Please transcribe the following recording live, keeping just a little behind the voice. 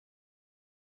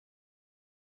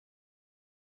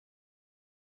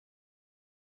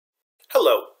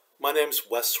Hello, my name's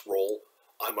Wes Roehl.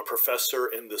 I'm a professor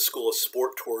in the School of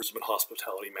Sport, Tourism, and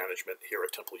Hospitality Management here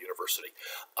at Temple University.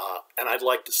 And I'd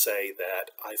like to say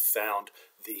that I found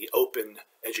the open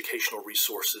educational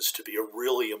resources to be a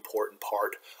really important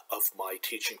part of my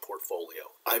teaching portfolio.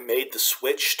 I made the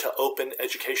switch to open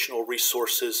educational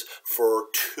resources for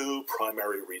two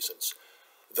primary reasons.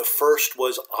 The first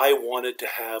was I wanted to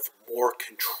have more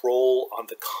control on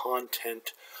the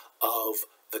content of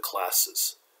the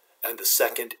classes. And the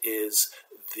second is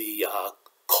the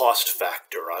cost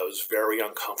factor. I was very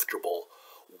uncomfortable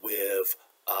with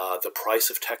the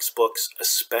price of textbooks,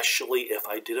 especially if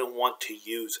I didn't want to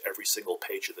use every single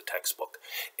page of the textbook.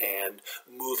 And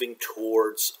moving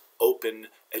towards open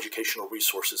educational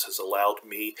resources has allowed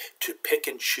me to pick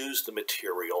and choose the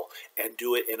material and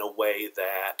do it in a way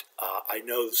that I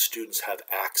know the students have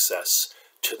access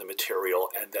to the material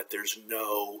and that there's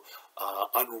no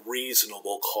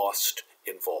unreasonable cost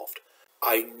involved.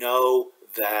 I know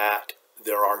that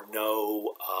there are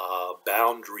no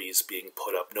boundaries being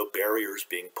put up, no barriers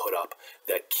being put up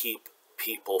that keep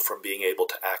people from being able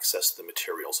to access the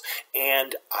materials.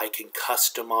 And I can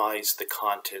customize the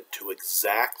content to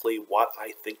exactly what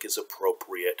I think is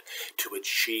appropriate to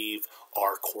achieve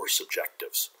our course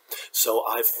objectives. So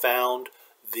I've found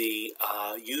the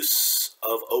use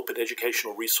of open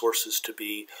educational resources to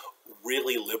be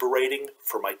really liberating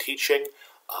for my teaching.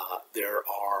 There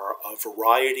are a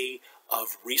variety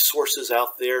of resources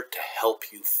out there to help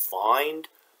you find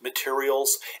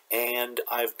materials, and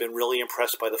I've been really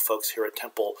impressed by the folks here at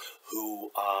Temple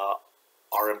who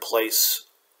are in place,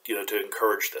 to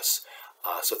encourage this.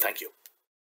 So thank you.